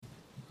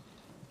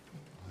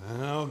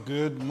Well,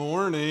 good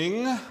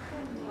morning.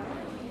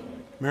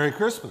 Merry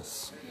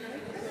Christmas.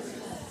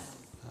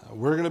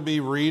 We're going to be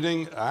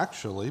reading,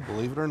 actually,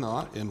 believe it or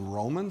not, in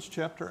Romans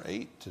chapter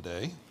 8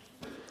 today.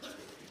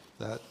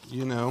 That,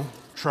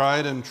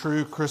 tried and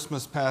true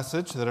Christmas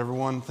passage that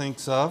everyone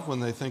thinks of when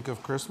they think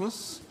of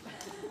Christmas.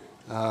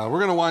 We're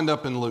going to wind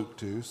up in Luke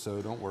too,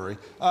 so don't worry.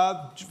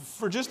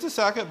 For just a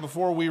second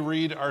before we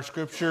read our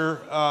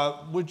scripture,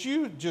 would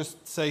you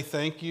just say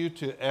thank you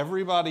to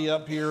everybody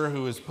up here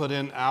who has put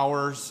in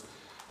hours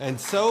and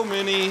so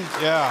many,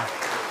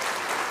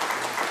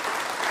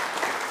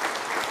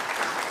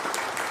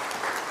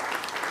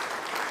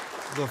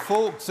 The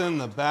folks in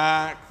the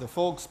back, the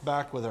folks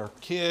back with our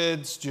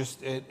kids,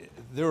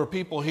 there were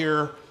people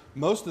here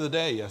most of the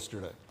day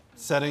yesterday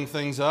setting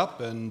things up,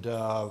 and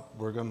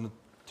we're going to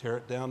tear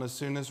it down as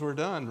soon as we're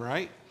done,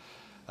 right?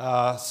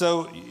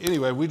 So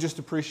anyway, we just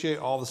appreciate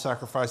all the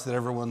sacrifice that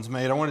everyone's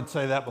made. I wanted to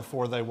say that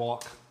before they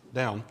walk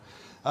down.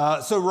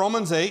 So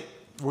Romans 8,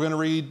 we're going to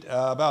read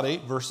about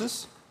 8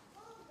 verses,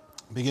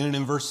 beginning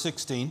in verse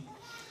 16.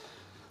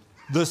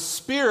 The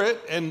Spirit,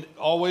 and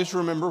always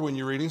remember when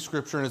you're reading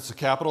Scripture and it's a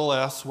capital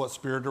S, what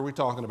Spirit are we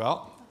talking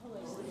about?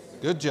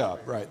 Good job,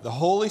 right. The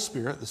Holy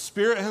Spirit, the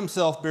Spirit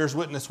Himself bears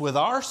witness with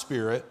our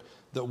spirit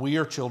that we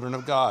are children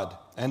of God.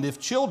 And if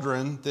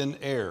children, then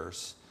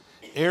heirs.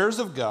 Heirs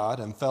of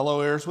God and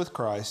fellow heirs with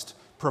Christ,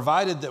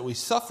 provided that we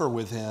suffer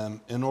with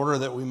Him in order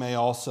that we may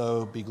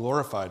also be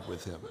glorified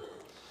with Him.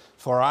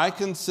 For I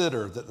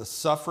consider that the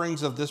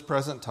sufferings of this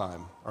present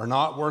time are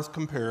not worth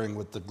comparing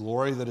with the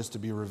glory that is to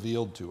be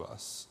revealed to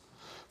us.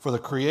 For the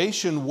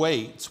creation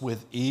waits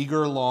with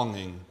eager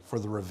longing for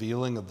the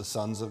revealing of the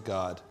sons of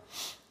God.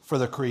 For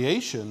the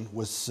creation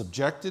was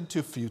subjected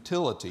to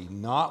futility,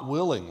 not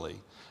willingly,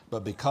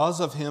 but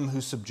because of Him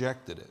who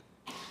subjected it,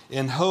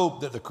 in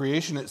hope that the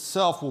creation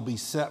itself will be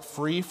set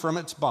free from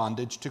its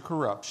bondage to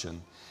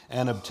corruption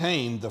and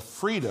obtain the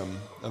freedom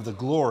of the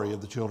glory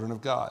of the children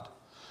of God.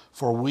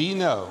 For we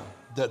know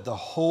that the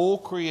whole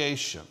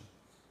creation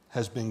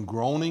has been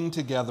groaning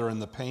together in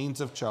the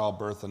pains of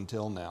childbirth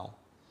until now.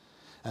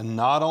 And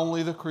not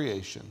only the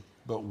creation,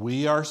 but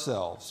we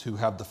ourselves who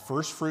have the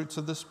first fruits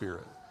of the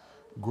Spirit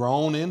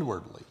groan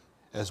inwardly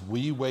as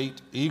we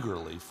wait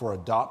eagerly for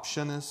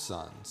adoption as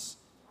sons,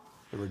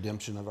 the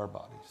redemption of our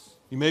bodies.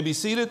 You may be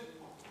seated.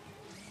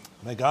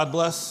 May God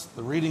bless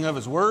the reading of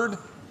His Word.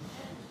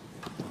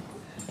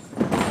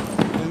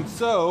 And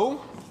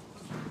so,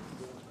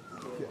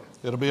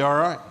 it'll be all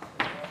right.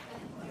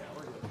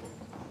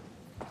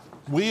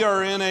 We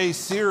are in a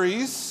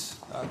series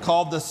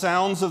called The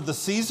Sounds of the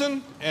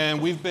Season, and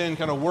we've been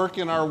kind of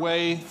working our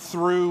way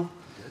through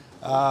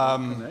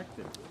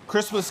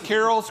Christmas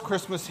carols,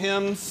 Christmas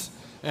hymns,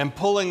 and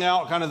pulling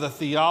out kind of the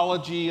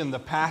theology and the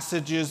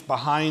passages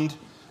behind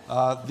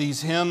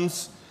these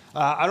hymns.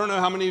 I don't know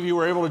how many of you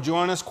were able to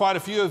join us. Quite a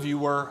few of you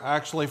were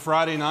actually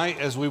Friday night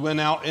as we went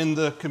out in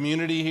the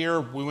community here.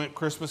 We went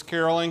Christmas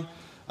caroling.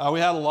 We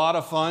had a lot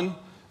of fun.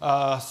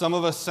 Some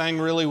of us sang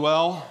really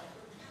well,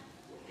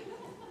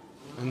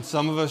 and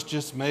some of us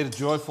just made a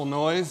joyful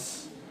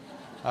noise.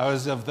 I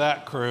was of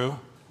that crew.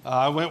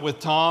 I went with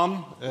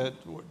Tom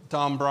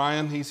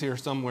Bryan. He's here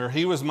somewhere.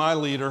 He was my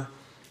leader.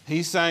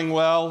 He sang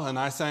well, and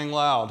I sang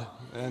loud,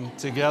 and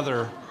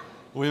together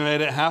we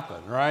made it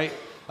happen, right?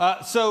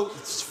 So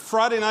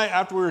Friday night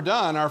after we were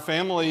done, our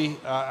family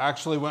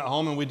actually went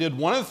home and we did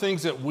one of the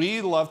things that we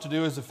love to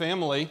do as a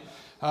family.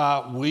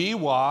 We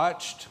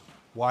watched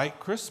White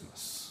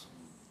Christmas,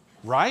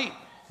 right?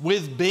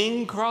 With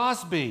Bing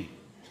Crosby.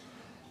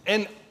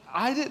 And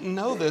I didn't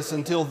know this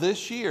until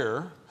this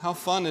year. How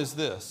fun is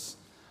this?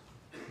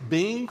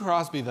 Bing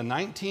Crosby, the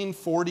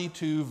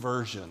 1942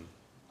 version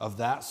of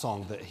that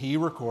song that he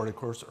recorded, of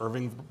course,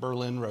 Irving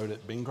Berlin wrote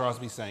it, Bing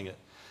Crosby sang it.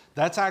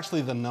 That's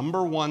actually the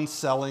 #1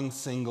 selling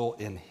single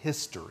in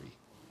history.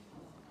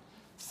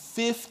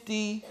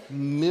 50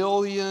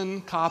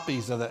 million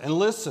copies of that. And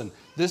listen,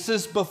 this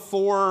is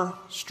before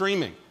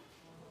streaming.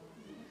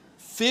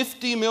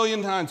 50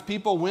 million times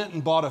people went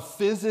and bought a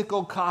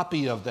physical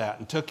copy of that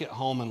and took it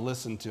home and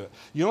listened to it.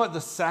 You know what the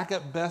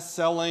second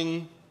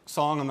best-selling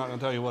song, I'm not going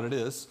to tell you what it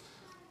is,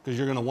 because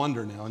you're going to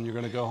wonder now and you're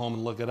going to go home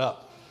and look it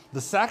up. The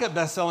second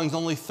best-selling is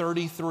only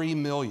 33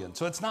 million.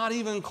 So it's not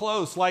even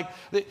close. And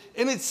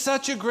it's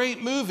such a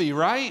great movie,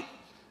 right?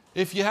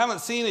 If you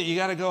haven't seen it, you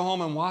got to go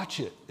home and watch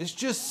it. It's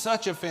just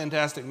such a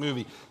fantastic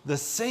movie. The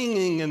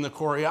singing and the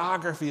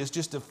choreography is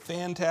just a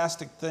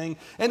fantastic thing.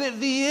 And at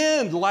the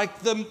end, like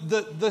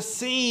the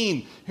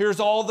scene, here's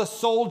all the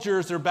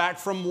soldiers, they're back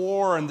from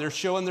war and they're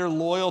showing their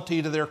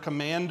loyalty to their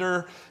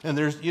commander. And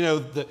there's,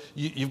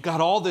 you've got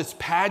all this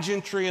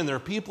pageantry and there are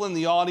people in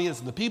the audience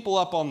and the people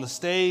up on the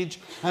stage.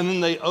 And then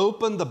they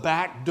open the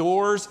back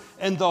doors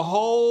and the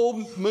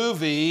whole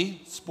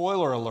movie,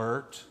 spoiler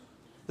alert,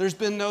 there's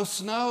been no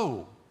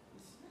snow.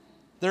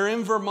 They're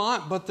in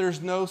Vermont, but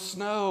there's no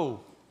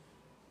snow.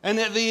 And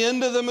at the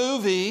end of the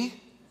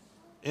movie,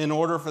 in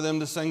order for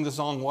them to sing the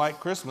song White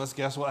Christmas,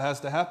 guess what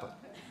has to happen?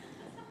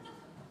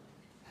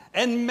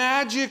 And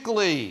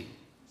magically,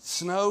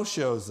 Snow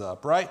shows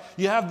up, right?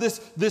 You have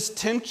this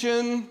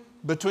tension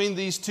between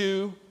these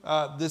two,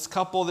 this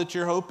couple that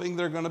you're hoping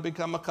they're going to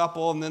become a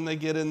couple, and then they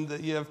get in,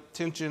 you have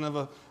tension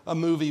of a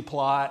movie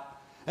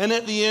plot. And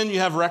at the end, you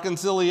have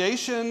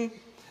reconciliation,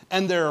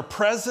 and there are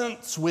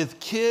presents with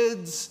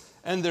kids,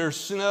 and there's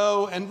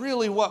snow, and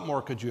really, what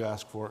more could you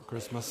ask for at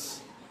Christmas?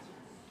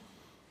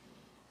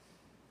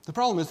 The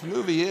problem is the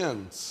movie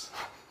ends.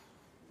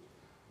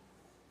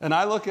 And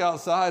I look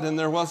outside, and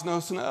there was no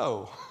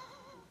snow.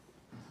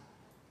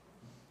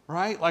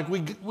 Right? Like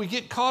we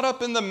get caught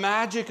up in the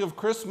magic of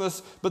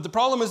Christmas, but the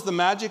problem is the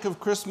magic of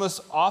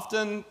Christmas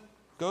often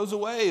goes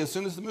away as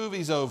soon as the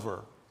movie's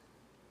over.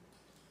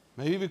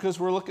 Maybe because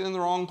we're looking in the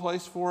wrong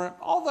place for it.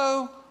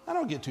 Although, I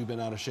don't get too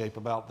bent out of shape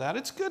about that.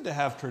 It's good to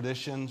have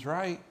traditions,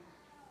 right?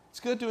 It's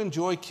good to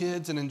enjoy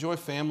kids and enjoy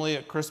family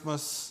at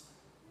Christmas.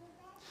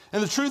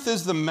 And the truth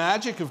is, the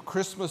magic of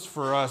Christmas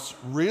for us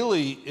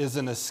really is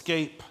an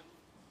escape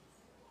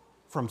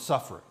from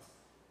suffering.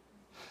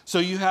 So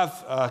you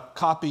have a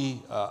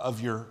copy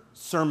of your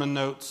sermon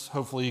notes.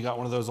 Hopefully you got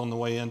one of those on the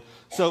way in.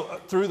 So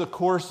through the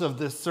course of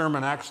this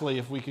sermon, actually,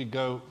 if we could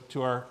go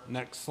to our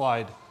next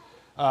slide,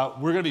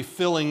 we're going to be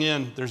filling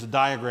in. There's a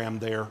diagram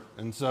there.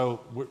 And so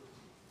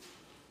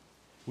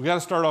we got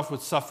to start off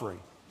with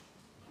suffering,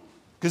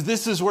 because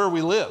this is where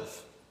we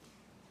live.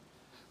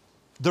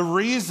 The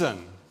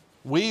reason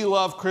we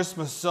love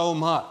Christmas so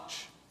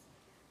much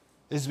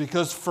is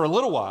because for a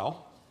little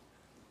while,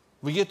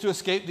 we get to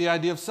escape the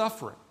idea of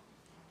suffering.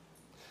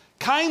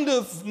 Kind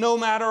of no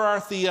matter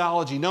our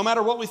theology, no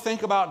matter what we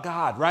think about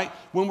God, right?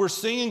 When we're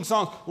singing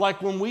songs,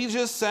 like when we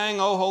just sang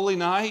 "Oh Holy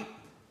Night,"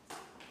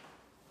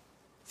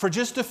 for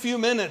just a few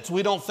minutes,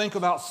 we don't think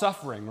about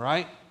suffering,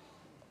 right?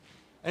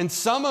 And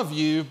some of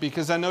you,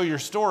 because I know your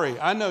story,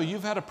 I know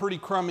you've had a pretty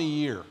crummy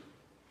year.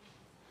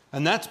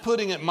 And that's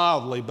putting it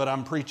mildly, but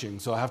I'm preaching,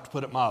 so I have to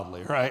put it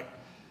mildly, right?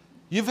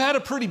 You've had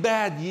a pretty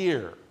bad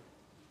year.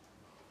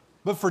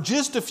 But for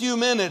just a few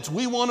minutes,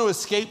 we want to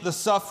escape the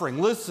suffering.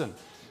 Listen.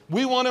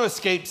 We want to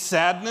escape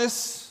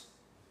sadness.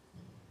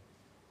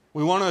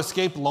 We want to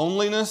escape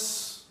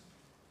loneliness.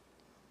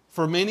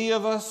 For many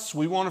of us,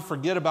 we want to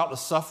forget about the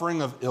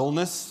suffering of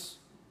illness.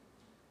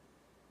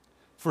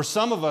 For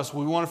some of us,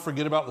 we want to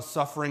forget about the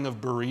suffering of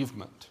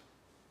bereavement.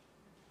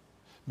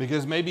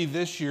 Because maybe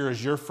this year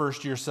is your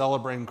first year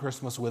celebrating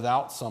Christmas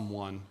without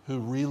someone who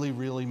really,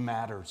 really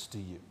matters to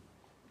you.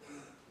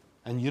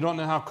 And you don't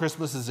know how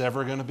Christmas is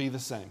ever going to be the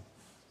same.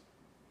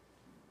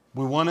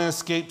 We want to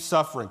escape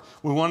suffering.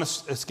 We want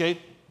to escape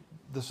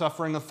the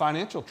suffering of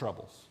financial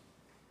troubles,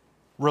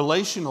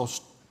 relational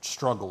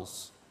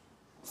struggles,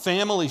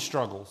 family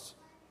struggles.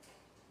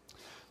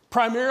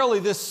 Primarily,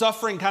 this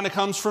suffering kind of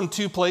comes from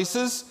two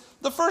places.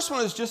 The first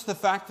one is just the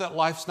fact that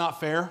life's not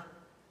fair.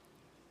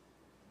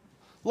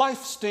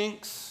 Life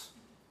stinks.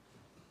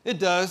 It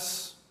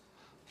does.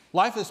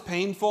 Life is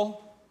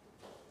painful.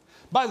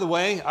 By the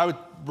way, I would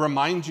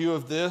remind you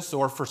of this,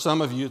 or for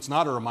some of you, it's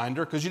not a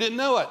reminder because you didn't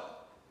know it.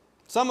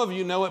 Some of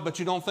you know it, but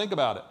you don't think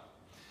about it.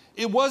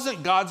 It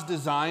wasn't God's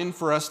design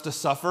for us to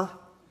suffer.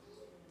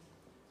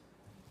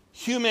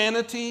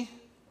 Humanity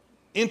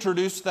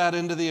introduced that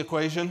into the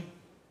equation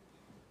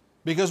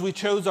because we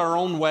chose our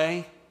own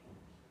way.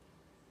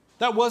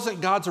 That wasn't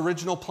God's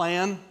original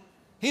plan.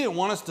 He didn't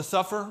want us to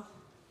suffer.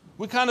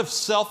 We kind of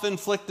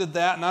self-inflicted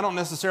that, and I don't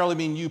necessarily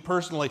mean you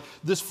personally.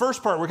 This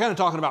first part, we're kind of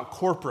talking about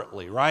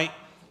corporately, right?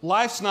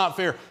 Life's not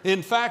fair.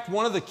 In fact,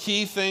 one of the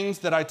key things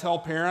that I tell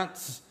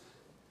parents,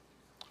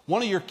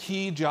 one of your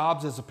key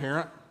jobs as a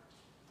parent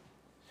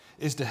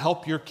is to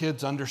help your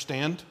kids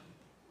understand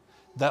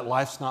that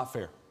life's not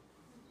fair.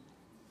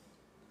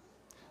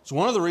 It's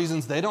one of the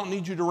reasons they don't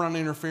need you to run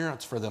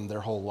interference for them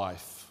their whole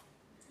life.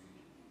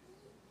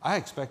 I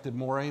expected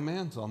more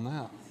amens on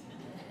that.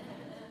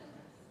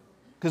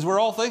 Because we're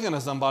all thinking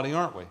of somebody,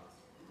 aren't we?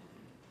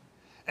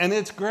 And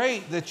it's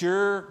great that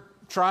you're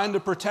trying to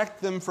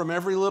protect them from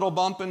every little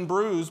bump and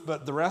bruise,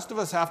 but the rest of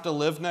us have to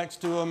live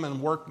next to them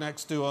and work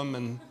next to them,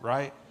 and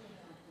right?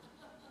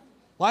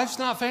 Life's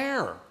not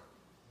fair.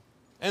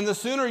 And the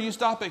sooner you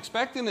stop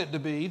expecting it to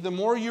be, the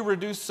more you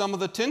reduce some of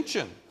the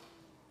tension.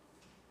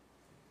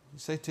 You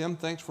say, Tim,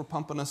 thanks for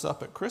pumping us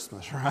up at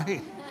Christmas,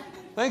 right?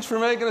 Thanks for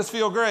making us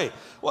feel great.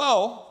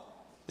 Well,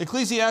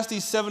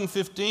 Ecclesiastes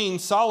 7:15,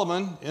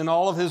 Solomon, in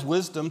all of his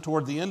wisdom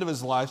toward the end of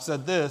his life,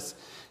 said this,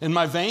 "In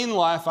my vain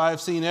life I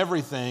have seen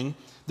everything.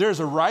 There is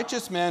a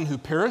righteous man who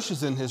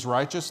perishes in his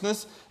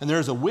righteousness, and there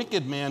is a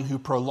wicked man who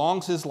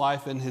prolongs his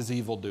life in his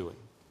evil doing."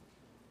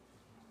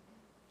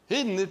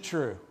 Isn't it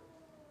true?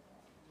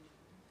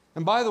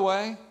 And by the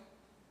way,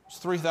 it's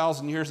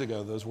 3,000 years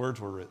ago those words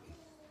were written.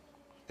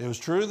 It was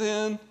true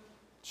then,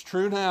 it's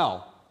true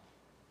now.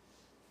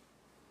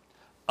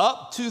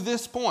 Up to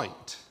this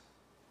point,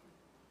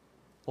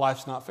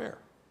 life's not fair.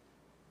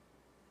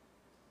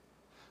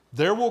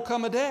 There will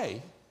come a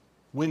day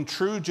when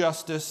true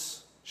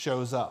justice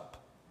shows up.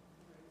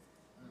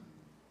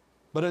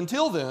 But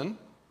until then,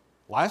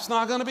 life's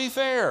not going to be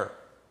fair.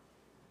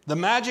 The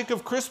magic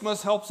of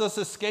Christmas helps us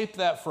escape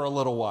that for a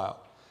little while.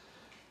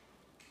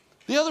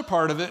 The other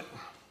part of it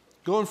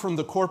going from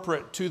the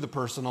corporate to the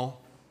personal,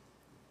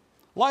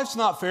 life's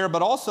not fair,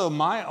 but also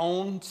my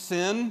own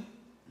sin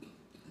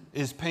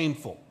is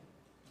painful.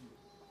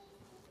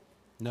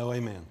 No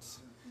amens.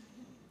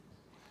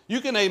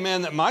 You can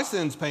amen that my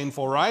sin's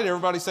painful, right?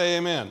 Everybody say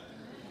amen.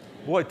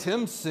 Boy,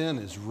 Tim's sin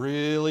is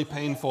really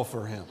painful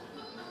for him.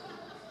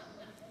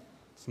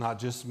 It's not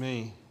just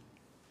me.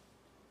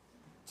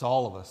 It's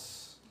all of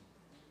us.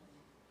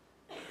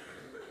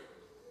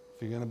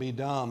 If you're going to be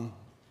dumb,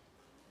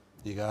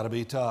 you got to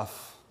be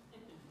tough.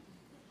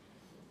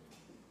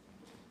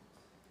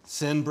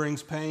 Sin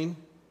brings pain.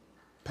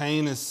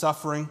 Pain is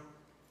suffering.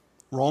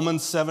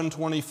 Romans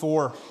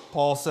 7:24,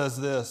 Paul says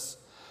this,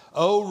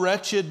 "O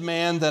wretched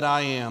man that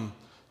I am,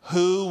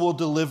 who will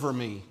deliver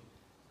me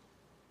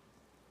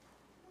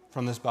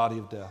from this body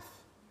of death?"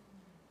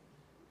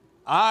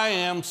 I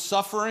am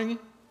suffering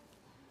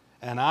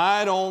and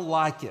I don't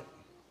like it.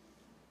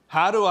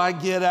 How do I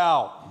get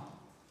out?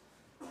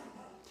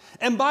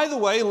 And by the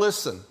way,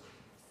 listen,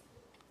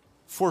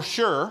 for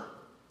sure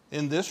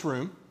in this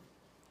room,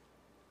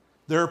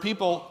 there are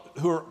people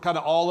who are kind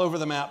of all over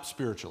the map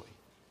spiritually.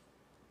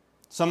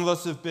 Some of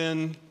us have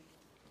been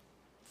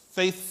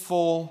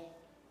faithful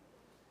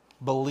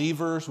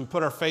believers. We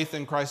put our faith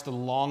in Christ a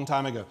long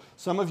time ago.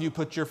 Some of you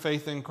put your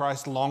faith in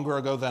Christ longer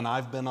ago than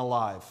I've been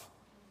alive.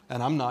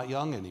 And I'm not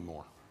young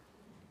anymore.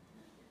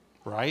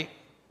 Right?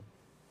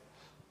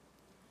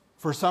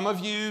 For some of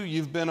you,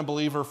 you've been a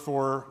believer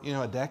for,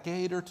 a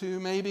decade or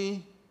two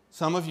maybe.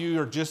 Some of you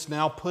are just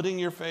now putting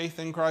your faith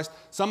in Christ.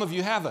 Some of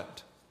you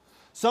haven't.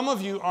 Some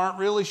of you aren't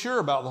really sure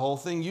about the whole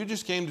thing. You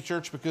just came to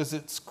church because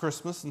it's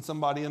Christmas and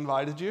somebody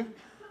invited you.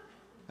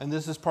 And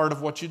this is part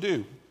of what you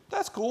do.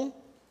 That's cool.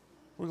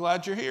 We're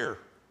glad you're here.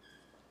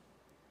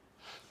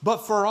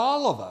 But for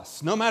all of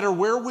us, no matter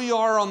where we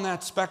are on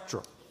that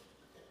spectrum,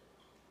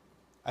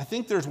 I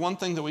think there's one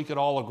thing that we could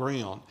all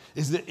agree on,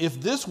 is that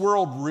if this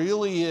world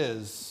really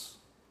is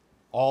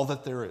all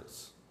that there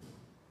is,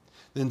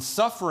 then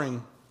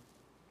suffering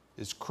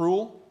is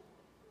cruel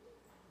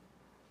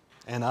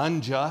and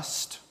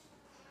unjust,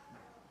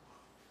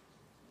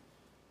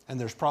 and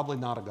there's probably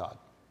not a God.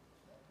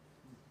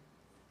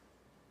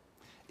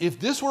 If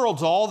this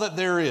world's all that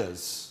there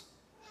is,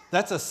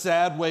 that's a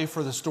sad way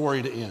for the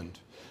story to end.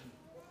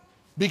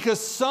 Because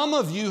some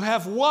of you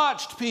have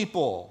watched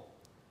people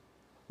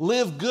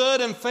live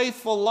good and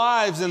faithful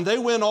lives, and they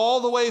went all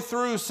the way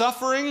through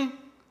suffering,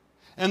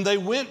 and they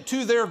went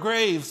to their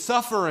grave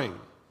suffering.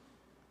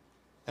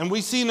 And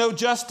we see no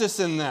justice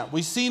in that.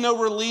 We see no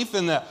relief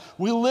in that.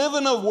 We live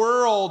in a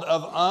world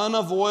of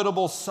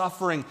unavoidable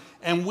suffering,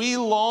 and we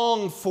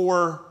long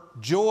for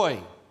joy.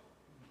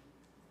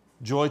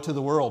 Joy to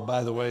the world,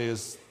 by the way,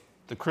 is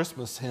the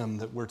Christmas hymn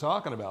that we're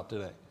talking about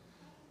today.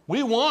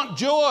 We want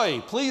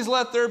joy. Please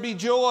let there be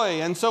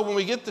joy. And so when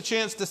we get the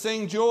chance to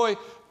sing joy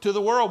to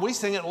the world, we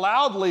sing it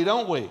loudly,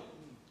 don't we?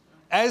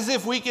 As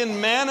if we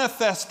can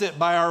manifest it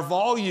by our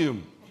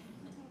volume.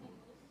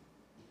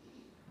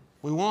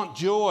 We want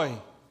joy.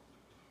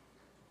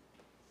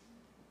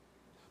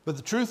 But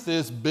the truth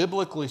is,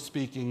 biblically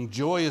speaking,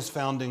 joy is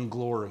found in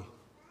glory.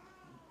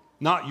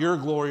 Not your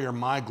glory or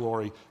my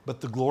glory,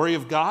 but the glory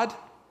of God.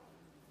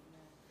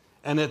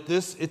 And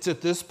it's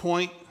at this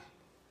point,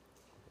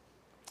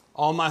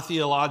 all my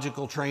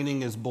theological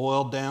training is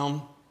boiled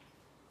down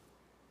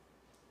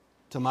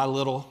to my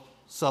little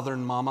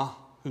southern mama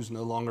who's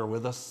no longer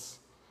with us.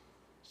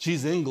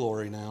 She's in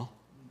glory now.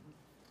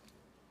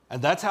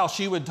 And that's how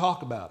she would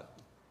talk about it.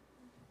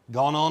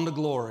 Gone on to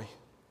glory.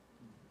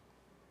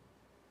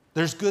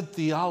 There's good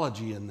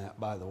theology in that,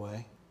 by the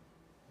way.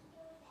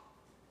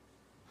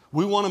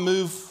 We want to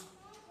move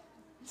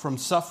from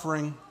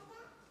suffering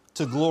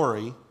to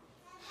glory,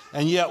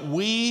 and yet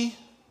we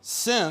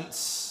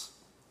sense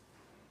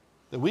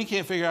that we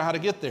can't figure out how to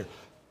get there.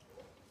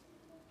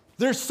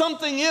 There's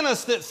something in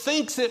us that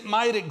thinks it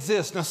might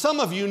exist. Now, some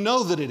of you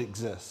know that it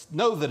exists.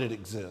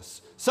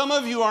 Some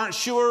of you aren't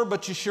sure,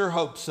 but you sure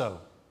hope so.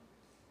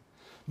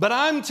 But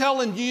I'm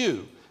telling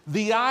you,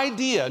 the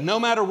idea, no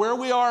matter where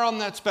we are on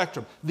that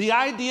spectrum, the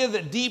idea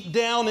that deep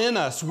down in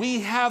us,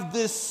 we have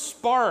this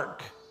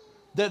spark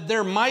that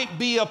there might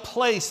be a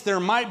place, there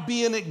might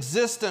be an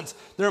existence,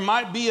 there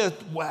might be a,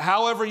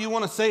 however you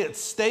want to say it,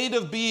 state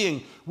of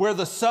being where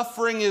the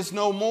suffering is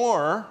no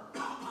more,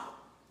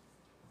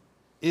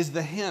 is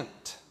the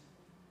hint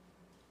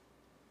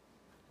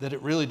that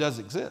it really does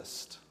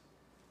exist.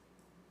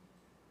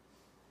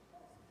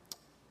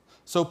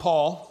 So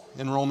Paul,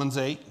 in Romans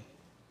 8,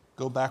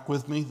 go back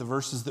with me, the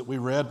verses that we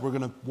read, we're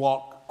going to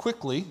walk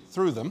quickly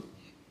through them.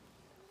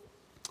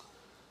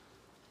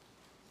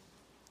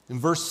 In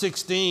verse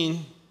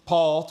 16,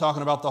 Paul,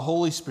 talking about the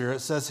Holy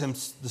Spirit, says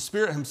the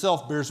Spirit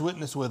himself bears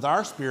witness with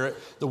our spirit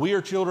that we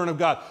are children of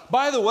God.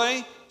 By the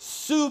way,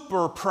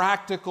 super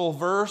practical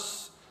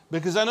verse,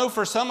 because I know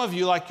for some of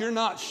you, like I'm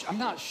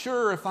not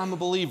sure if I'm a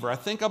believer. I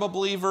think I'm a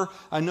believer.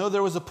 I know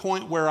there was a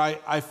point where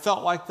I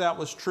felt like that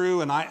was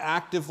true and I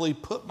actively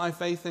put my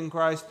faith in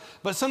Christ,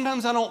 but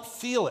sometimes I don't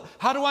feel it.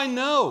 How do I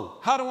know?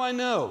 How do I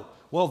know?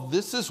 Well,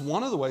 this is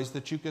one of the ways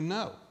that you can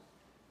know.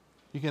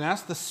 You can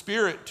ask the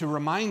Spirit to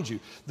remind you.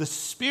 The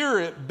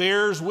Spirit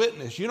bears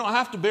witness. You don't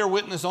have to bear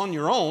witness on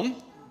your own.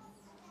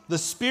 The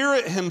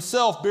Spirit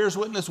Himself bears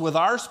witness with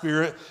our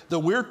spirit that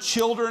we're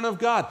children of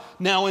God.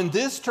 Now, in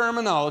this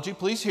terminology,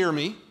 please hear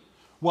me,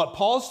 what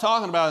Paul's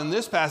talking about in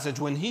this passage,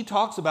 when he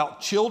talks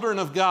about children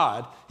of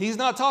God, he's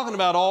not talking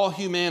about all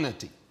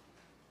humanity.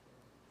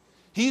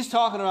 He's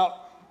talking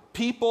about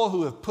people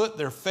who have put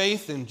their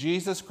faith in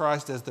Jesus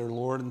Christ as their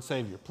Lord and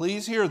Savior.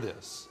 Please hear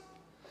this.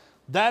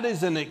 That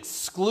is an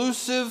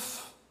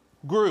exclusive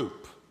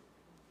group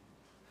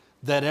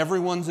that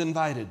everyone's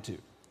invited to.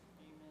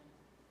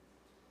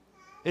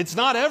 It's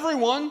not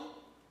everyone,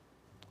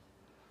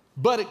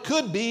 but it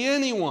could be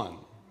anyone.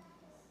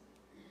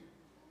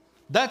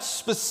 That's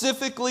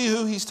specifically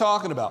who he's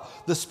talking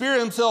about. The Spirit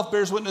Himself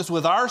bears witness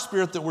with our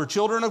spirit that we're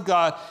children of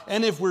God,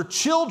 and if we're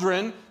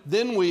children,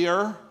 then we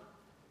are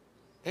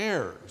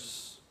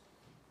heirs.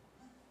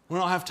 We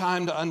don't have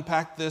time to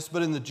unpack this,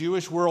 but in the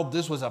Jewish world,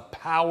 this was a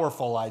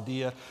powerful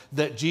idea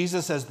that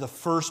Jesus as the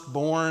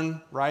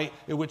firstborn, right?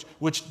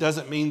 Which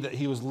doesn't mean that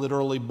He was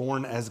literally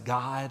born as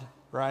God,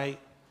 right?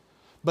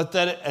 But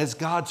that as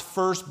God's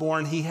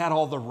firstborn, He had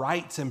all the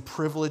rights and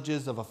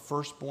privileges of a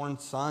firstborn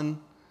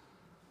son.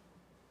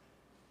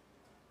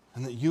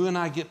 And that you and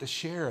I get to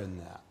share in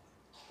that.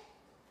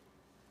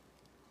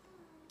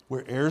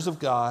 We're heirs of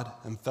God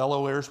and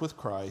fellow heirs with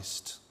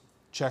Christ.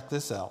 Check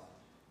this out.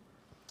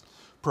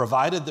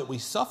 Provided that we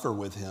suffer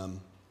with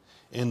Him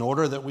in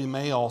order that we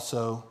may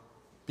also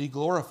be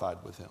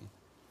glorified with Him.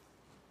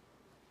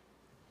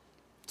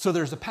 So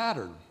there's a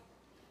pattern.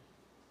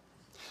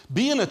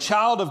 Being a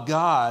child of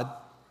God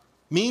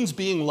means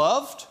being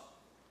loved.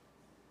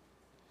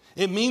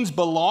 It means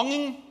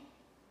belonging.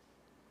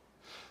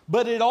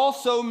 But it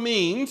also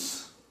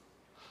means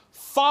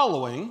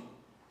following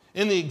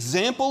in the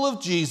example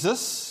of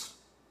Jesus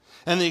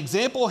and the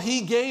example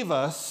He gave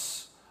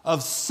us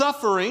of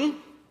suffering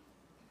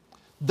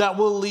that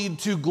will lead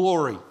to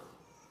glory.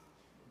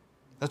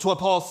 That's what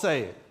Paul's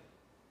saying.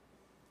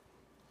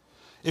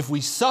 If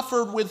we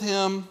suffered with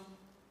Him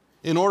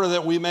in order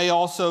that we may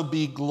also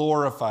be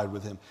glorified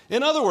with Him.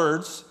 In other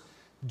words,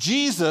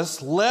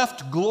 Jesus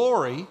left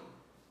glory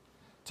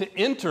to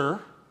enter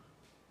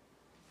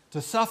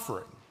to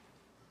suffering.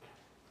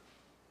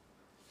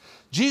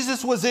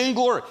 Jesus was in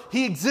glory.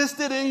 He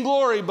existed in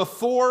glory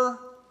before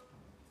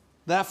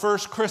that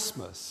first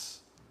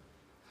Christmas.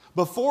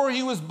 Before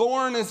He was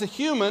born as a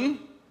human,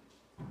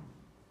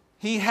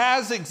 He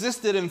has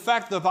existed. In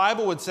fact, the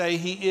Bible would say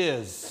He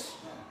is.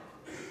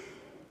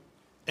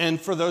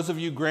 And for those of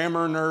you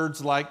grammar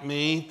nerds like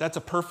me, that's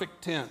a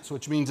perfect tense,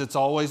 which means it's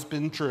always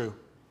been true.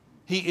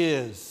 He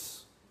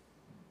is.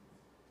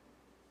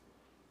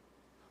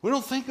 We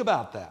don't think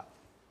about that.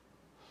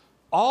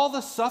 All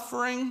the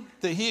suffering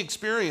that He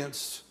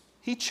experienced,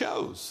 He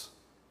chose.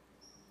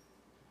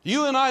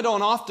 You and I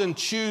don't often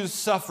choose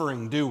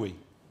suffering, do we?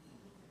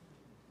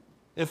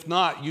 If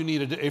not,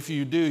 if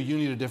you do, you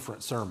need a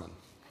different sermon,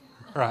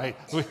 right?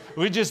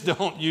 We just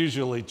don't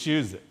usually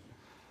choose it.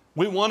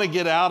 We want to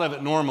get out of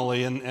it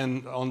normally,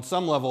 and on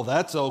some level,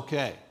 that's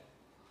okay.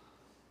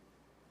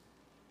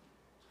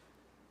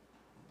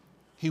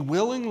 He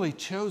willingly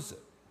chose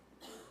it.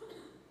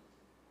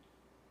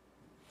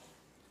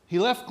 He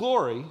left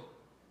glory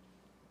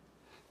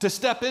to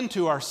step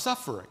into our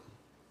suffering.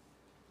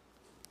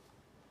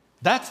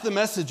 That's the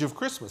message of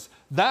Christmas.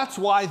 That's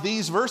why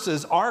these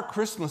verses are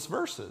Christmas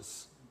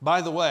verses.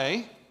 By the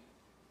way,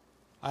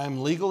 I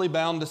am legally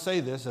bound to say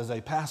this as a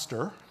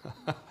pastor.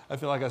 I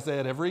feel like I say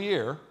it every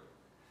year.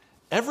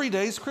 Every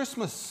day's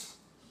Christmas.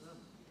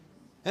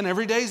 And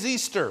every day's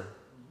Easter.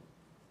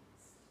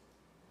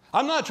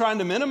 I'm not trying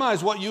to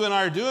minimize what you and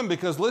I are doing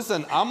because,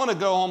 listen, I'm going to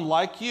go home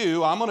like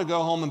you. I'm going to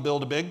go home and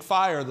build a big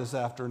fire this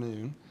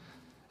afternoon.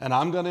 And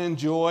I'm going to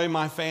enjoy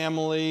my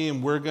family,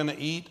 and we're going to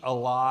eat a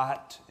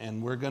lot,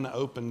 and we're going to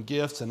open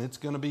gifts, and it's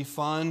going to be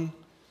fun.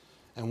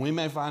 And we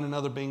may find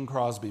another Bing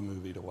Crosby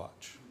movie to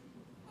watch.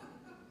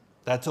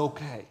 That's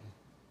okay.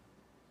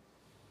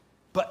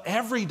 But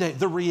every day,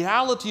 the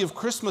reality of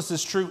Christmas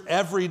is true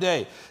every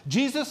day.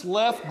 Jesus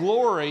left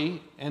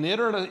glory and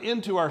entered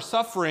into our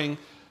suffering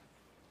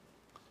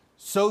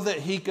so that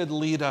He could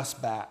lead us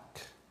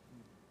back.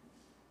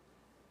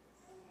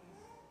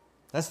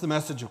 That's the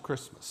message of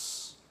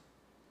Christmas.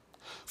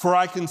 For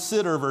I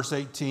consider, verse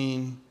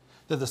 18,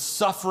 that the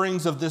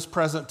sufferings of this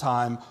present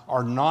time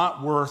are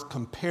not worth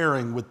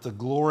comparing with the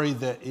glory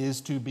that is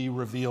to be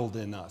revealed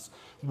in us.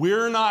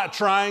 We're not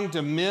trying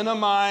to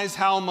minimize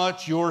how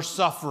much you're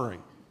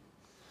suffering.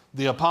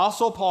 The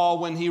Apostle Paul,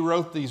 when he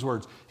wrote these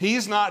words,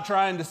 he's not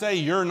trying to say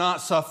you're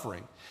not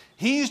suffering.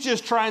 He's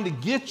just trying to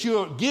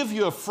give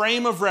you a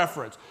frame of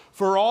reference.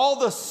 For all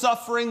the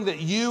suffering that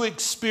you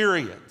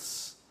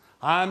experience,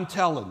 I'm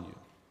telling you,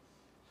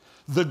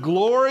 the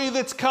glory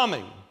that's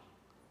coming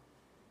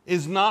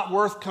is not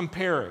worth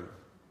comparing.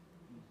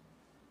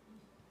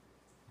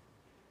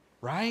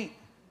 Right?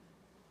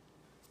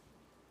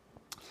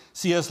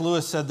 C.S.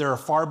 Lewis said there are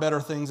far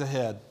better things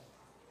ahead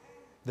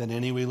than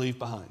any we leave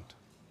behind.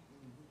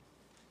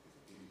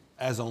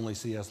 As only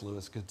C.S.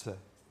 Lewis could say.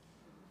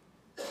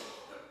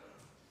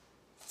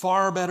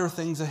 far better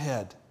things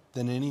ahead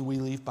than any we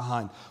leave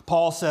behind.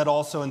 Paul said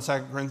also in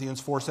 2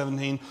 Corinthians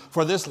 4:17,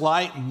 for this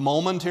light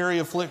momentary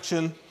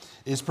affliction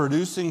is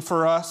preparing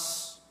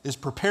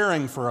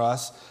for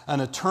us an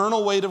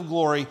eternal weight of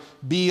glory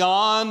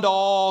beyond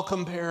all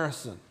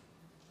comparison.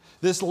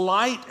 This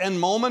light and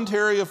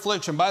momentary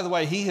affliction, by the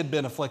way, he had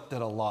been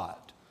afflicted a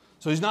lot.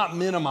 So he's not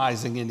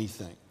minimizing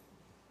anything.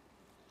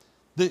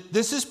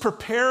 This is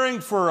preparing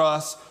for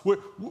us.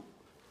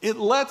 It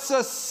lets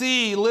us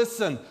see,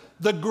 listen,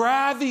 the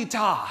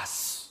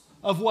gravitas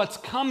of what's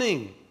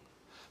coming,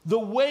 the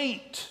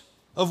weight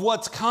of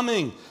what's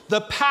coming,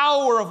 the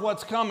power of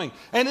what's coming.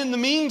 And in the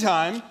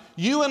meantime,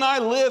 you and I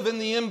live in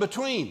the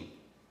in-between.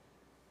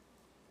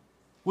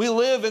 We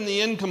live in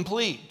the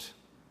incomplete.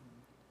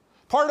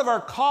 Part of our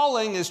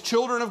calling as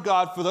children of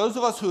God, for those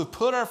of us who have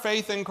put our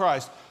faith in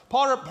Christ,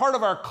 part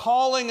of our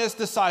calling as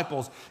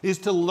disciples is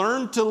to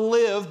learn to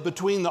live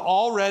between the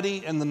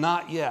already and the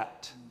not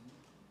yet.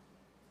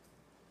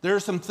 There are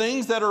some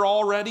things that are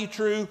already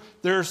true.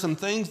 There are some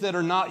things that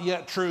are not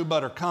yet true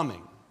but are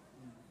coming.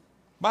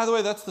 By the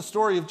way, that's the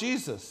story of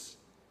Jesus.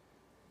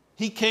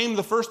 He came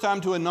the first time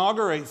to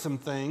inaugurate some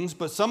things,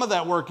 but some of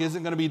that work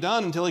isn't going to be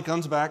done until he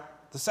comes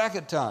back the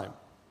second time.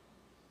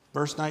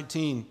 Verse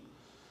 19.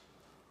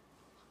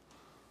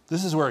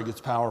 This is where it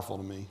gets powerful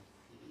to me.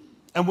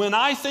 And when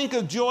I think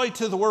of joy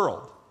to the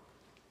world,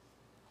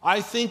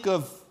 I think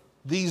of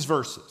these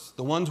verses,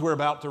 the ones we're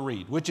about to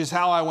read, which is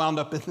how I wound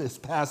up in this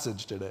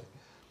passage today.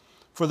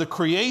 For the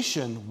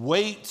creation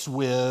waits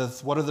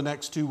with, what are the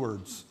next two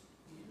words?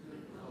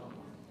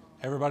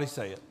 Everybody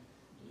say it.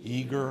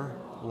 Eager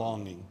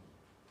longing.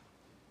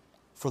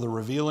 For the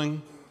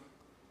revealing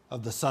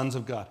of the sons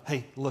of God.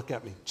 Hey, look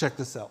at me. Check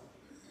this out.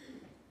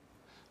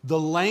 The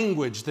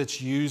language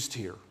that's used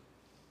here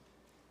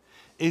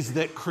is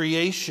that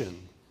creation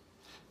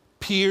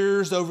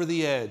peers over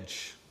the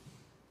edge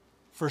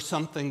for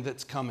something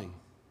that's coming.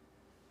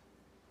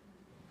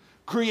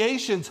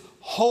 Creation's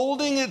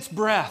holding its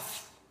breath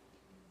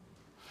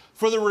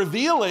for the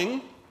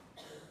revealing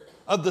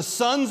of the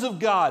sons of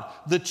God,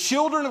 the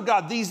children of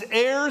God, these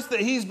heirs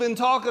that he's been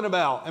talking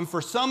about. And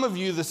for some of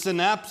you, the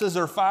synapses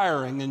are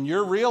firing and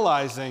you're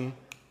realizing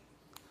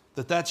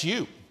that that's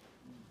you.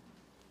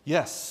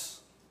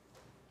 Yes.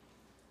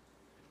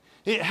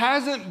 It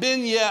hasn't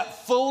been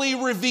yet fully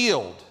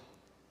revealed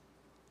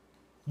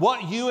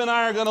what you and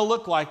I are going to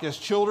look like as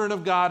children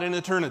of God in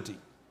eternity.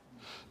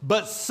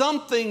 But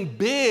something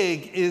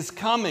big is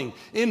coming.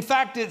 In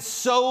fact, it's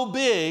so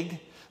big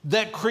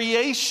that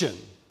creation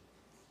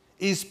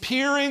is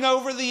peering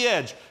over the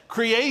edge.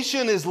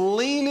 Creation is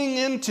leaning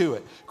into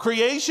it.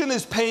 Creation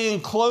is paying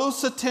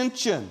close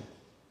attention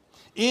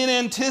in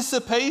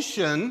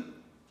anticipation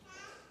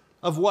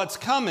of what's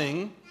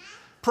coming,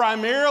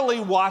 primarily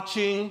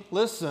watching,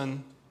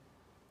 listen,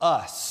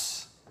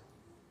 us,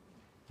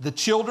 the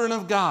children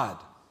of God.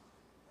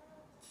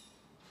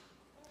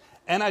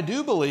 And I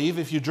do believe,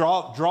 if you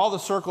draw the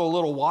circle a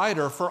little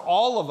wider, for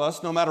all of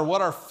us, no matter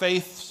what our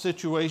faith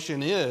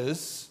situation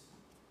is,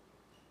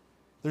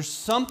 there's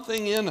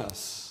something in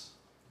us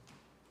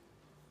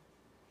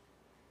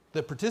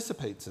that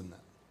participates in that.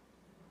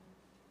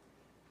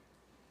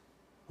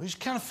 We just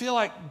kind of feel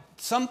like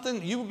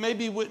something, you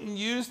maybe wouldn't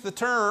use the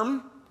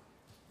term,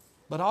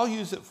 but I'll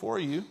use it for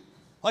you.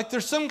 Like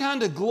there's some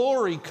kind of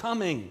glory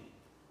coming.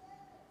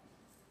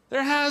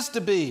 There has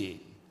to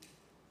be.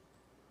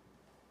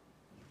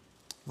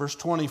 Verse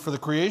 20, for the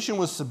creation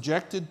was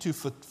subjected to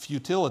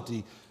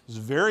futility. It's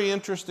very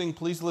interesting.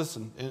 Please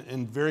listen.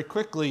 And very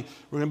quickly,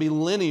 we're going to be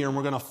linear and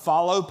we're going to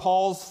follow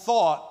Paul's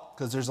thought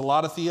because there's a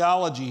lot of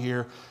theology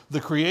here. The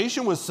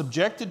creation was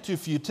subjected to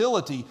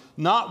futility,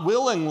 not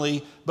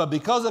willingly, but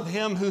because of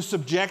him who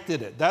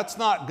subjected it. That's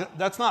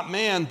not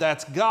man,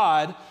 that's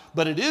God.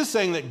 But it is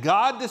saying that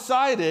God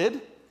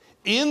decided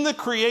in the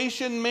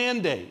creation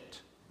mandate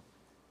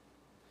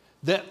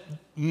that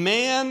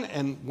man,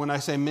 and when I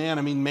say man,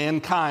 I mean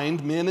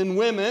mankind, men and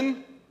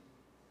women,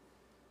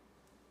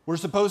 we're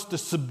supposed to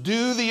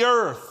subdue the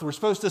earth. We're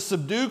supposed to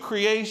subdue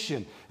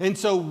creation. And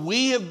so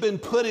we have been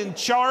put in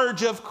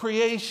charge of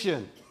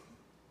creation.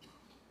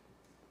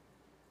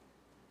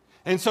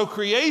 And so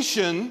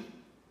creation,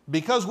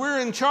 because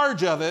we're in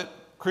charge of it,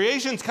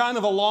 creation's kind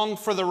of along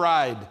for the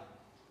ride.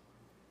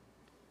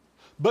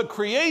 But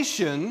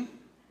creation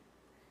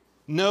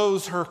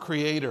knows her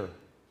creator.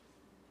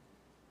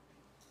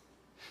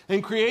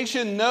 And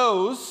creation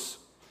knows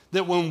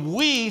that when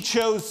we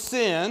chose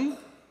sin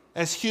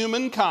as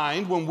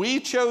humankind, when we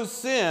chose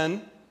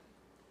sin,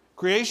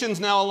 creation's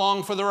now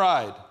along for the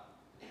ride.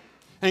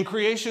 And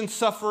creation's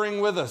suffering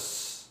with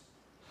us.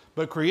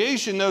 But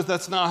creation knows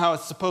that's not how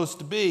it's supposed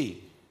to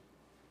be.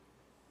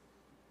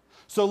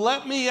 So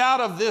let me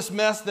out of this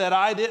mess that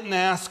I didn't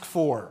ask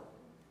for.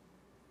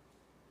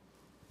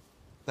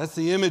 That's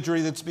the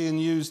imagery that's being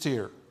used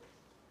here.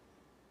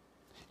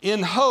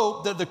 In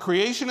hope that the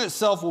creation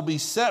itself will be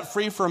set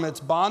free from its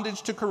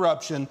bondage to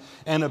corruption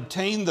and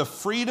obtain the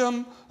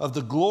freedom of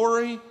the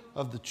glory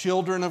of the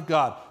children of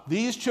God.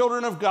 These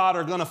children of God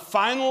are going to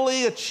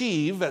finally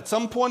achieve, at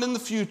some point in the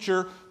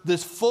future,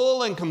 this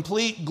full and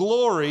complete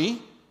glory,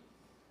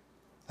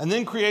 and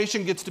then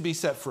creation gets to be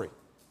set free.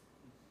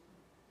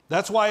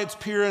 That's why it's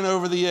peering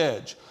over the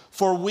edge.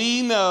 For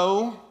we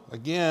know,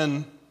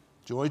 again,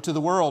 joy to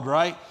the world,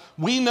 right?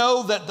 We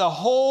know that the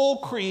whole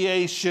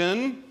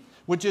creation,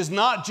 which is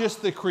not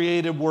just the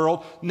created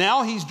world,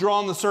 now he's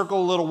drawn the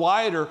circle a little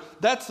wider.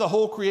 That's the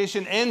whole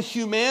creation and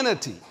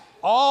humanity,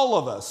 all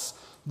of us.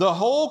 The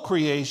whole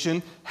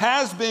creation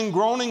has been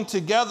groaning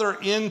together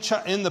in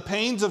the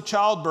pains of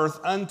childbirth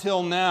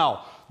until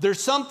now.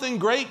 There's something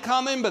great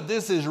coming, but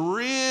this is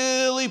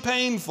really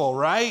painful,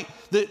 right?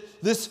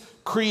 This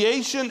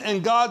creation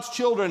and God's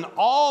children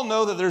all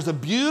know that there's a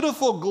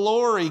beautiful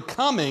glory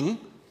coming,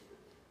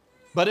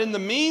 but in the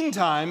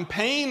meantime,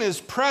 pain is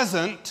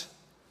present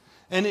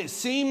and it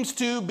seems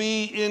to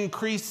be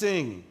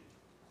increasing.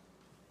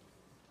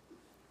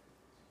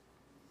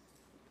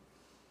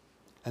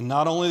 And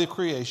not only the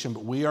creation,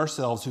 but we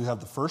ourselves who have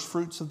the first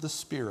fruits of the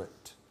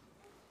Spirit.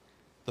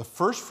 The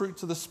first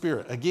fruits of the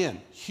Spirit.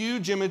 Again,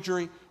 huge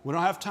imagery. We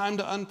don't have time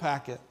to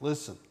unpack it.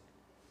 Listen.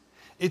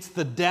 It's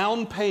the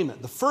down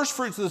payment. The first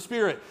fruits of the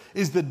Spirit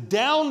is the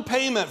down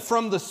payment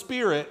from the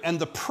Spirit and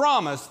the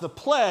promise, the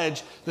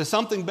pledge that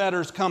something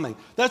better is coming.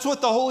 That's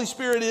what the Holy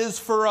Spirit is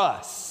for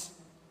us.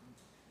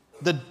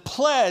 The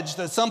pledge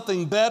that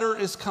something better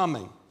is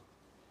coming.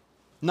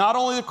 Not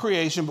only the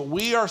creation, but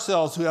we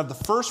ourselves who have the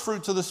first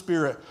fruits of the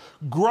Spirit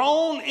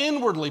groan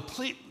inwardly.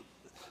 Please,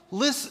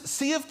 listen,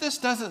 see if this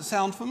doesn't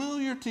sound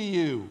familiar to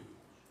you.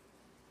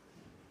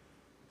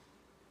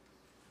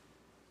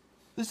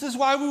 This is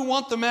why we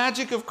want the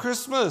magic of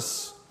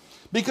Christmas.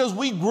 Because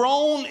we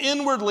groan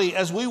inwardly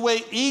as we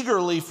wait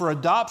eagerly for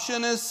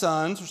adoption as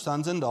sons, or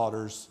sons and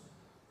daughters,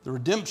 the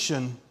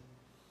redemption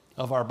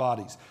of our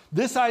bodies.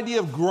 This idea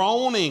of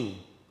groaning,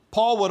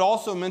 Paul would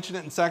also mention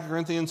it in 2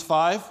 Corinthians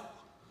 5.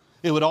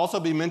 It would also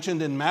be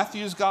mentioned in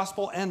Matthew's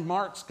gospel and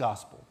Mark's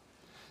gospel.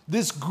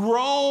 This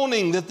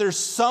groaning that there's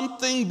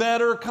something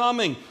better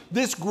coming.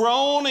 This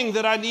groaning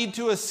that I need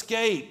to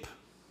escape.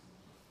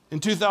 In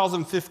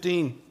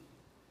 2015,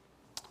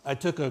 I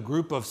took a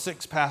group of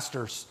 6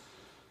 pastors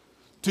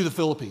to the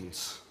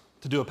Philippines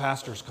to do a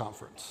pastor's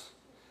conference.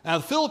 Now,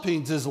 the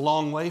Philippines is a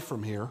long way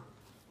from here.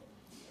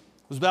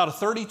 It was about a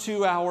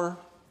 32-hour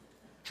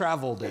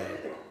travel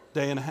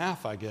day and a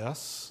half, I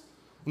guess.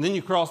 And then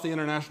you cross the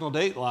international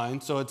date line,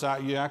 so it's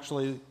you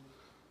actually,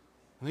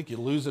 I think you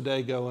lose a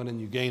day going and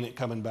you gain it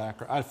coming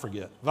back, or I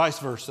forget, vice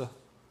versa.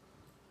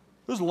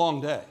 It was a long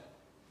day.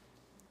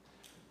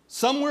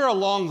 Somewhere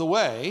along the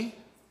way,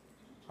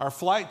 our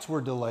flights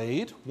were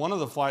delayed. One of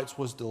the flights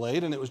was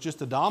delayed, and it was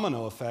just a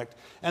domino effect.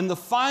 And the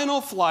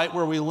final flight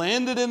where we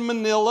landed in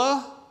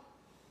Manila,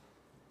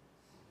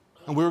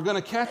 and we were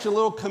going to catch a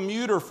little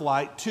commuter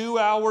flight 2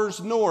 hours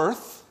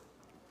north,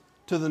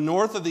 to the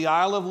north of the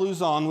Isle of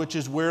Luzon, which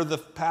is where the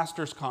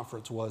pastor's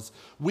conference was.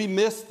 We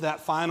missed that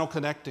final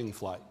connecting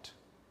flight.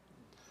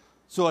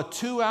 So a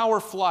 2-hour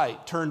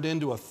flight turned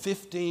into a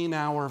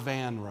 15-hour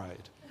van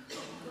ride.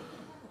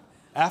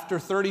 After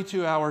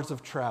 32 hours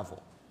of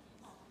travel.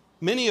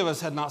 Many of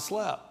us had not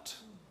slept.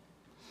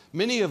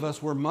 Many of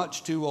us were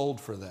much too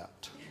old for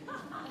that.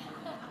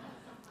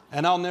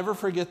 And I'll never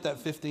forget that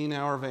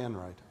 15-hour van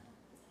ride.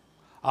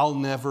 I'll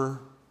never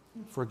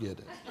forget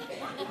it.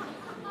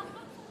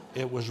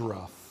 It was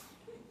rough.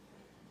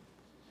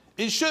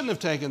 It shouldn't have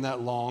taken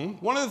that long.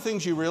 One of the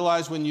things you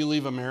realize when you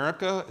leave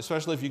America,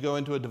 especially if you go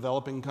into a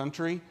developing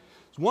country,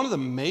 is one of the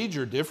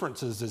major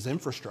differences is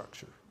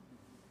infrastructure.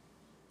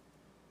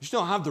 You just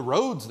don't have the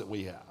roads that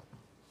we have.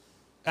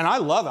 And I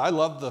love it. I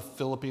love the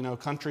Filipino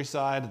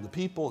countryside and the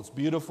people. It's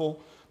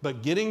beautiful.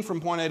 But getting from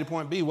point A to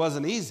point B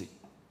wasn't easy.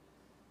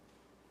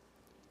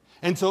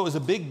 And so it was a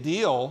big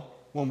deal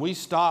when we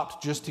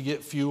stopped just to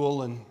get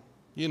fuel and,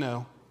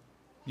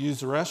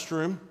 use the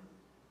restroom.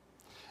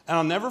 And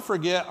I'll never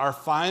forget our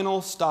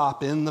final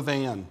stop in the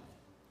van.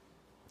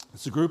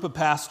 It's a group of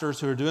pastors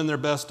who are doing their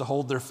best to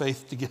hold their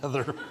faith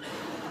together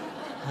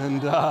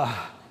and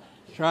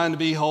trying to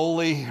be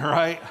holy,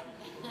 right?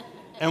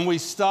 And we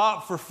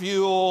stopped for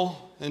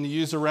fuel and to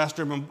use the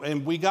restroom,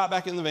 and we got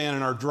back in the van,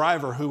 and our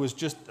driver, who was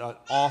just an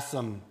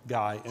awesome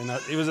guy, and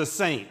he was a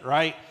saint,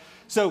 right?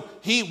 So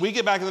we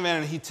get back in the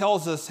van, and he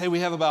tells us, hey, we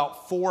have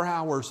about 4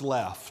 hours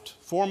left,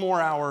 4 more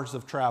hours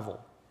of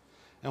travel.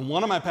 And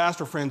one of my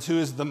pastor friends, who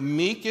is the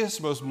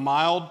meekest, most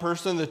mild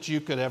person that you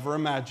could ever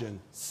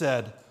imagine,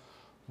 said,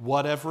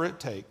 whatever it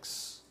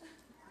takes,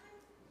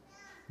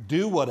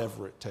 do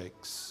whatever it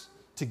takes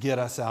to get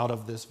us out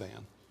of this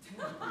van.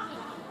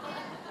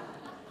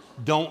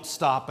 Don't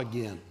stop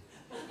again.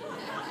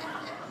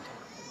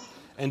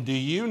 And do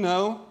you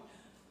know,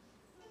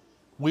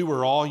 we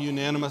were all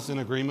unanimous in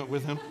agreement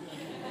with him?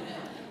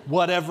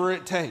 Whatever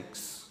it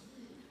takes.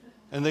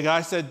 And the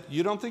guy said,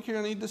 you don't think you're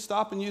going to need to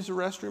stop and use the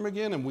restroom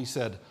again? And we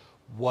said,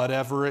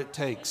 whatever it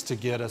takes to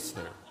get us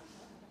there.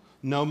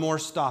 No more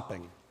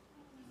stopping.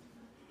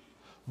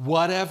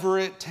 Whatever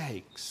it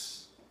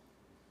takes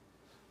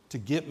to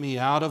get me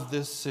out of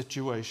this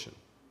situation.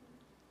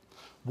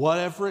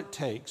 whatever it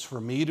takes for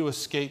me to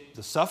escape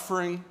the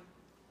suffering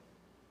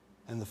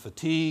and the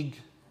fatigue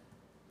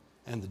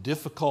and the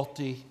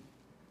difficulty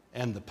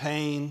and the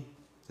pain.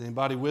 Is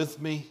anybody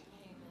with me?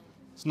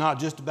 It's not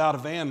just about a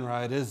van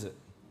ride, is it?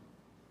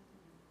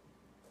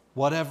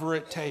 Whatever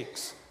it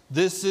takes.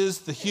 This is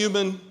the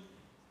human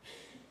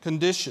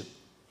condition.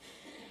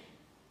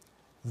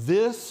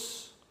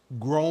 This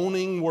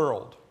groaning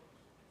world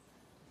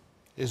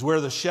is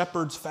where the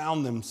shepherds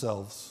found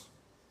themselves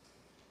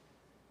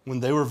when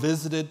they were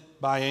visited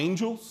by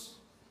angels.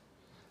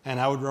 And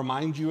I would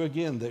remind you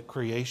again that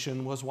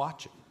creation was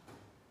watching.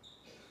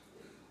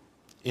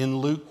 In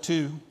Luke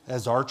 2,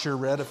 as Archer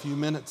read a few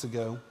minutes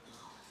ago,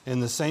 in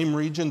the same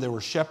region there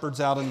were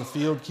shepherds out in the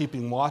field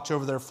keeping watch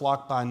over their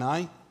flock by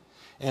night.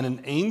 And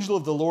an angel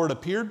of the Lord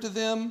appeared to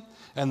them,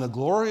 and the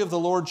glory of the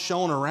Lord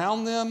shone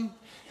around them,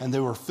 and they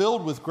were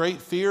filled with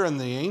great fear. And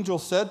the angel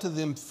said to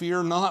them,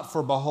 "Fear not,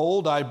 for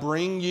behold, I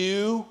bring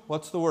you,"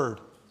 what's the word?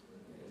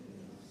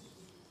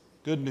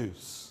 Good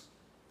news.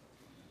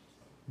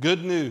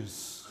 Good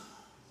news.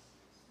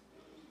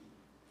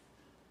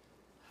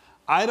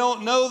 I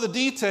don't know the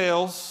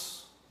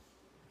details,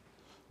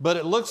 but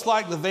it looks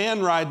like the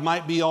van ride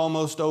might be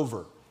almost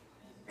over.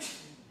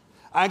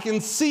 I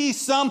can see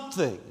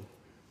something.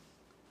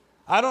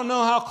 I don't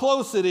know how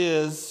close it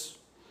is,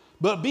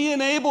 but being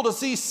able to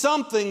see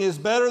something is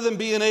better than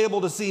being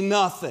able to see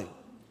nothing.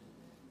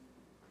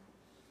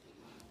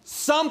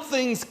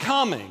 Something's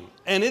coming,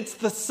 and it's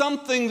the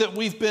something that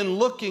we've been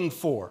looking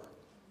for.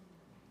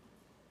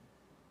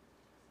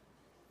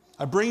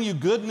 I bring you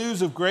good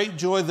news of great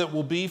joy that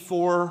will be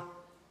for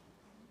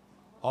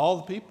all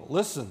the people.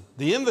 Listen,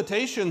 the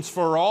invitation's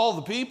for all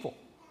the people.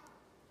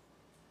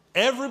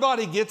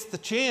 Everybody gets the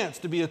chance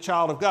to be a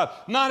child of God.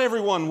 Not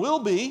everyone will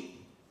be,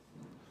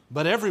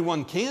 but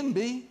everyone can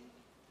be.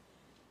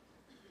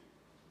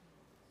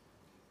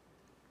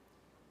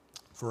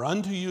 For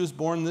unto you is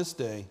born this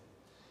day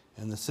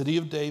in the city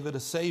of David a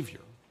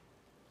Savior,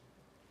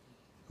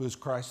 who is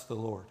Christ the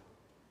Lord.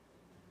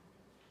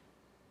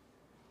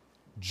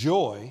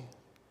 Joy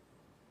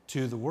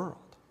to the world.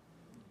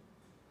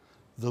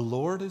 The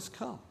Lord is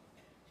come.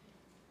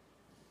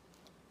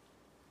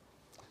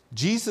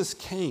 Jesus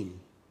came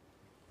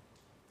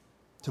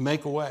to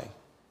make a way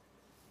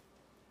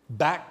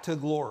back to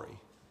glory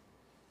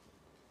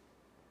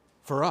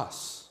for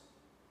us.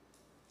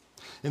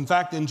 In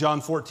fact, in John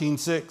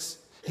 14:6,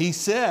 he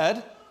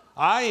said,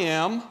 "I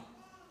am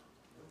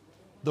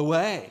the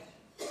way."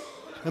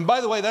 And by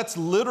the way, that's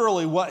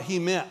literally what he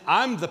meant.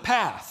 I'm the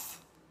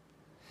path.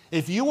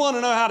 If you want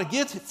to know how to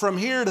get from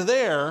here to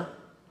there,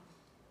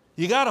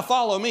 you got to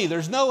follow me.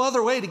 There's no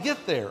other way to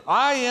get there.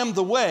 I am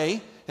the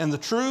way and the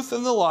truth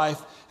and the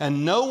life,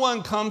 and no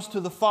one comes to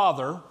the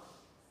Father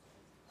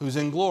who's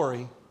in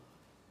glory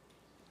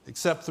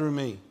except through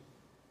me.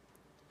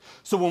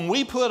 So when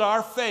we put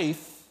our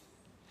faith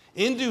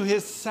into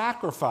his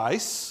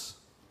sacrifice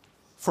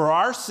for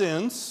our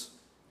sins,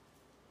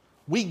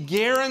 we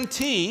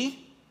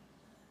guarantee,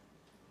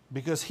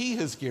 because he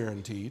has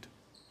guaranteed,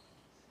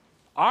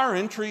 our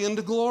entry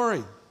into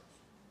glory.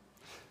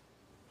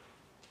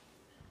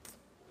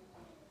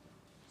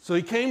 So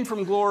he came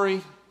from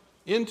glory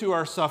into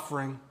our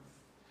suffering.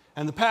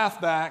 And the path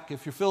back,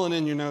 if you're filling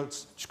in your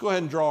notes, just go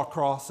ahead and draw a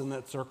cross in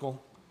that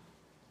circle,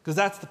 because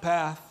that's the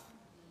path.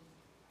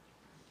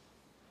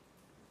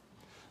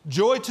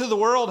 Joy to the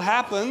world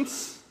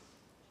happens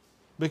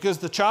because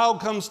the child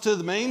comes to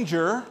the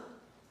manger,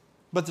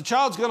 but the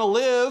child's going to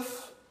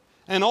live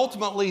and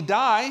ultimately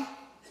die,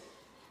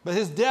 but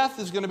his death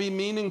is going to be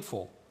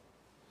meaningful.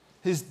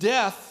 His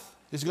death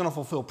is going to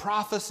fulfill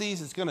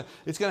prophecies. It's going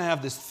to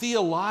have this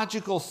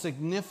theological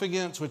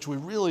significance, which we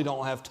really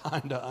don't have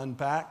time to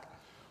unpack.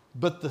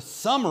 But the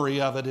summary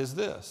of it is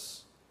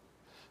this: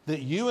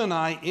 that you and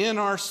I, in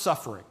our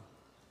suffering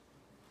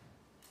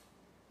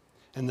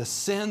and the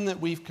sin that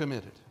we've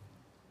committed,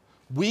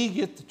 we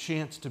get the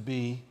chance to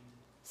be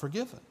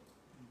forgiven.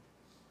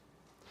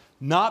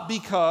 Not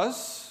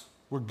because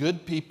we're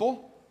good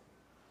people,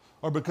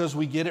 or because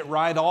we get it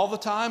right all the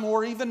time,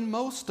 or even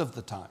most of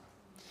the time.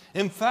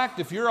 In fact,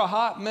 if you're a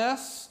hot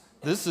mess,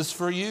 this is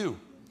for you.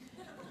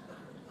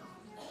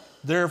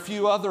 There are a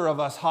few other of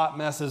us hot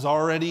messes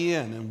already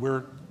in, and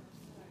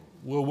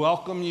we'll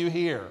welcome you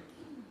here.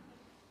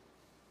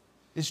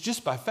 It's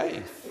just by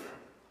faith.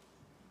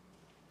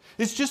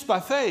 It's just by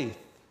faith.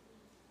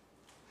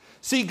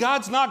 See,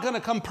 God's not going to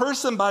come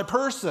person by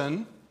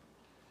person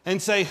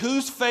and say,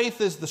 whose faith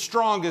is the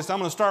strongest? I'm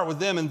going to start with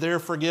them and they're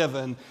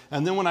forgiven.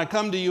 And then when I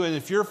come to you, and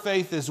if your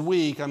faith is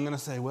weak, I'm going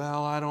to say,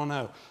 well, I don't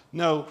know.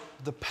 No,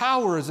 the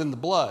power is in the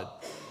blood.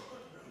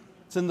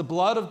 It's in the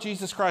blood of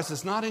Jesus Christ.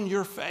 It's not in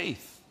your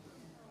faith.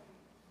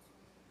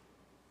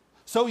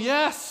 So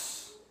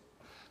yes,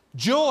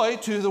 joy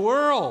to the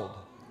world.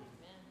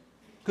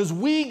 Because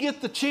we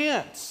get the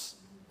chance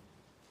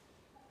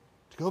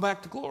to go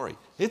back to glory.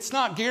 It's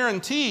not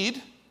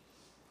guaranteed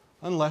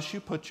unless you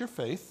put your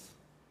faith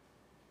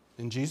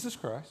in Jesus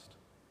Christ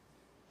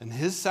and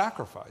his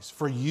sacrifice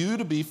for you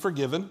to be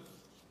forgiven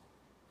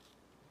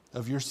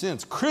of your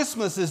sins.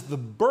 Christmas is the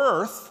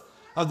birth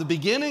of the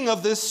beginning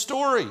of this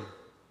story,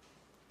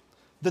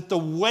 that the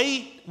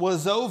wait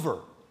was over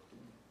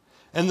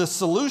and the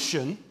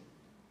solution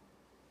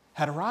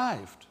had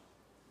arrived.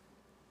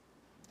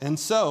 And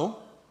so,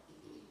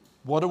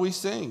 what do we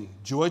sing?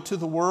 Joy to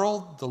the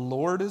world, the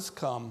Lord is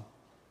come.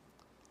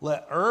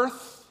 Let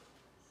earth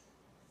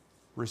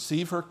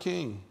receive her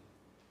King.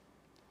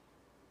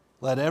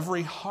 Let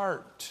every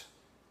heart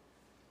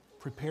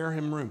prepare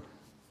him room.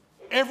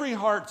 Every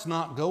heart's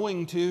not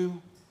going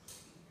to,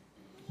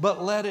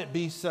 but let it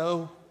be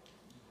so.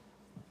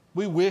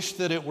 We wish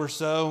that it were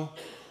so.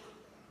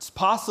 It's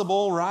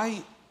possible,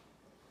 right?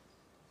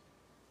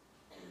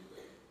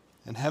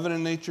 And heaven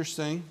and nature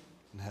sing,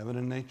 and heaven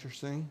and nature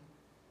sing.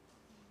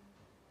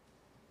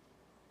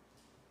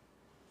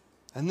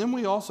 And then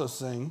we also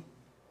sing,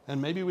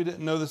 and maybe we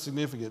didn't know the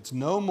significance,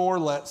 no more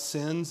let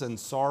sins and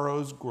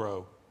sorrows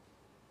grow,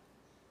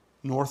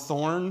 nor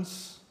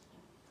thorns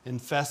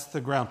infest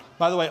the ground.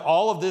 By the way,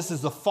 all of this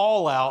is the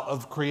fallout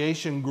of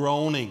creation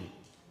groaning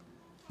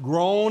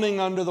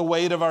under the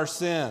weight of our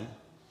sin.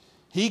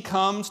 He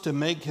comes to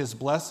make his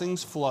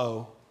blessings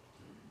flow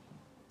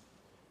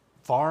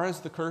far as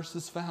the curse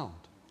is found.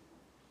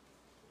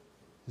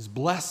 His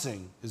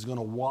blessing is going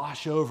to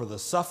wash over the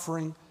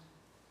suffering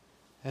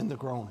and the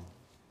groaning.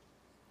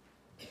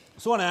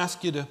 So I want to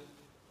ask you to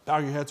bow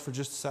your heads for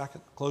just a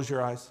second. Close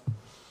your eyes.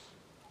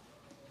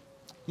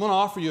 I'm going to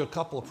offer you a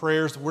couple of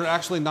prayers. We're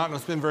actually not going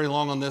to spend very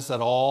long on this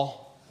at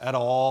all. And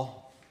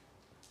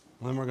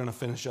then we're going to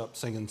finish up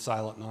singing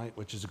Silent Night,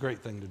 which is a great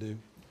thing to do.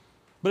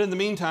 But in the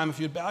meantime, if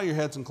you'd bow your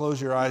heads and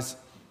close your eyes,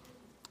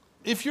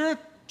 if you're a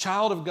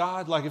child of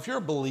God, like if you're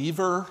a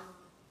believer,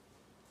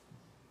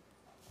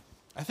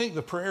 I think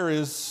the prayer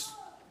is,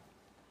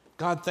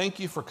 God, thank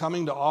you for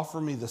coming to offer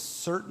me the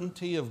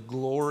certainty of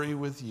glory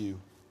with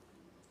you.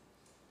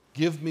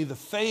 Give me the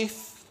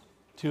faith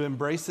to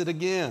embrace it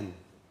again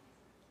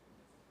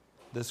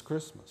this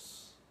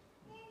Christmas.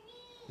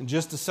 In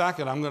just a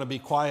second, I'm going to be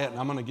quiet and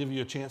I'm going to give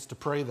you a chance to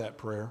pray that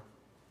prayer.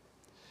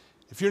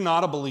 If you're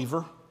not a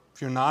believer,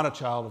 if you're not a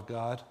child of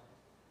God,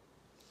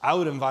 I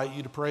would invite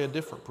you to pray a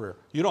different prayer.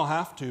 You don't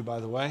have to, by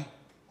the way.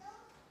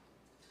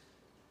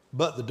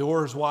 But the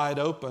door is wide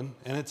open,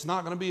 and it's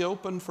not going to be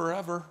open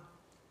forever.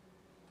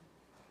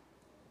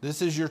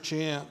 This is your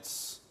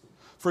chance.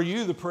 For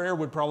you, the prayer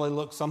would probably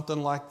look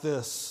something like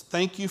this.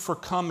 Thank you for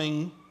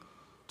coming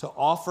to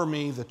offer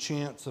me the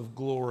chance of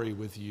glory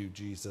with you,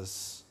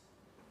 Jesus.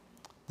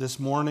 This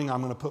morning,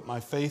 I'm going to put my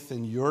faith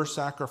in your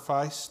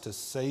sacrifice to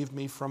save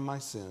me from my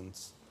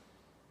sins.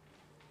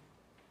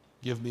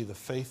 Give me the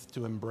faith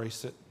to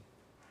embrace it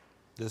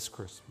this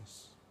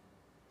Christmas.